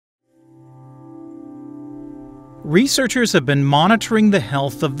Researchers have been monitoring the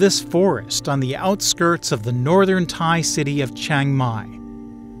health of this forest on the outskirts of the northern Thai city of Chiang Mai.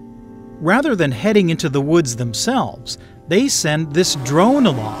 Rather than heading into the woods themselves, they send this drone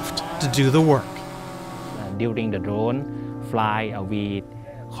aloft to do the work. During the drone fly, we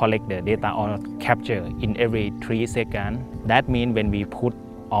collect the data or capture in every 3 seconds. That means when we put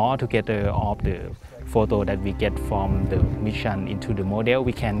all together of the photo that we get from the mission into the model,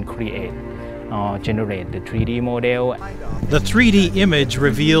 we can create or generate the 3D model. The 3D image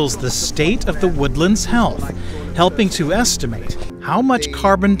reveals the state of the woodland's health, helping to estimate how much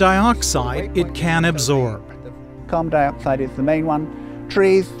carbon dioxide it can absorb. Carbon dioxide is the main one.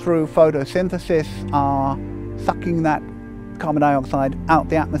 Trees, through photosynthesis, are sucking that carbon dioxide out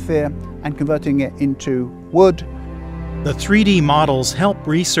the atmosphere and converting it into wood. The 3D models help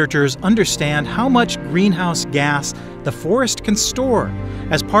researchers understand how much greenhouse gas the forest can store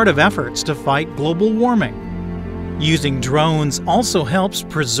as part of efforts to fight global warming. Using drones also helps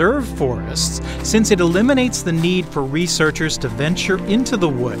preserve forests since it eliminates the need for researchers to venture into the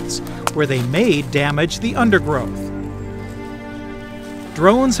woods where they may damage the undergrowth.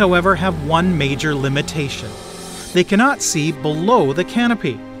 Drones, however, have one major limitation. They cannot see below the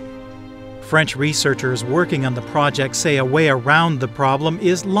canopy. French researchers working on the project say a way around the problem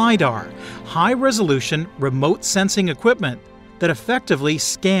is LiDAR, high-resolution remote sensing equipment that effectively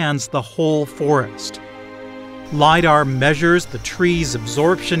scans the whole forest. LiDAR measures the trees'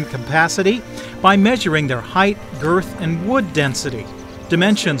 absorption capacity by measuring their height, girth, and wood density,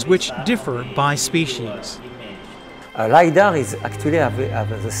 dimensions which differ by species. LiDAR is actually have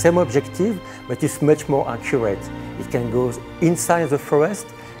the same objective, but it's much more accurate. It can go inside the forest,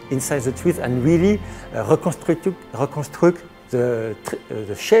 inside the trees, and really reconstruct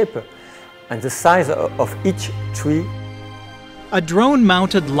the shape and the size of each tree. A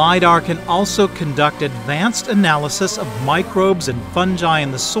drone-mounted LiDAR can also conduct advanced analysis of microbes and fungi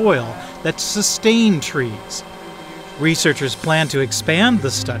in the soil that sustain trees. Researchers plan to expand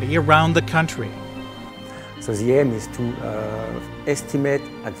the study around the country. So the aim is to estimate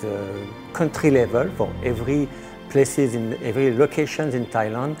at the country level for every places in every locations in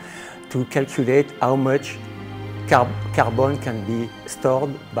Thailand to calculate how much carbon can be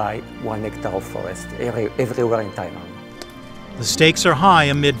stored by 1 hectare of forest everywhere in Thailand. The stakes are high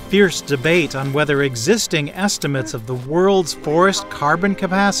amid fierce debate on whether existing estimates of the world's forest carbon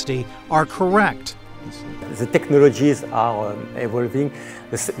capacity are correct. The technologies are evolving.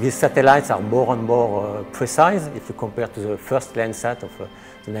 These satellites are more and more precise if you compare to the first Landsat of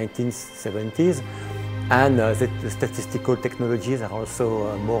the 1970s. And the statistical technologies are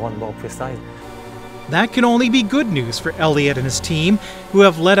also more and more precise. That can only be good news for Elliot and his team, who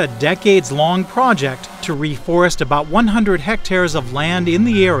have led a decades-long project to reforest about 100 hectares of land in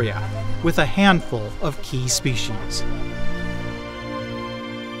the area with a handful of key species.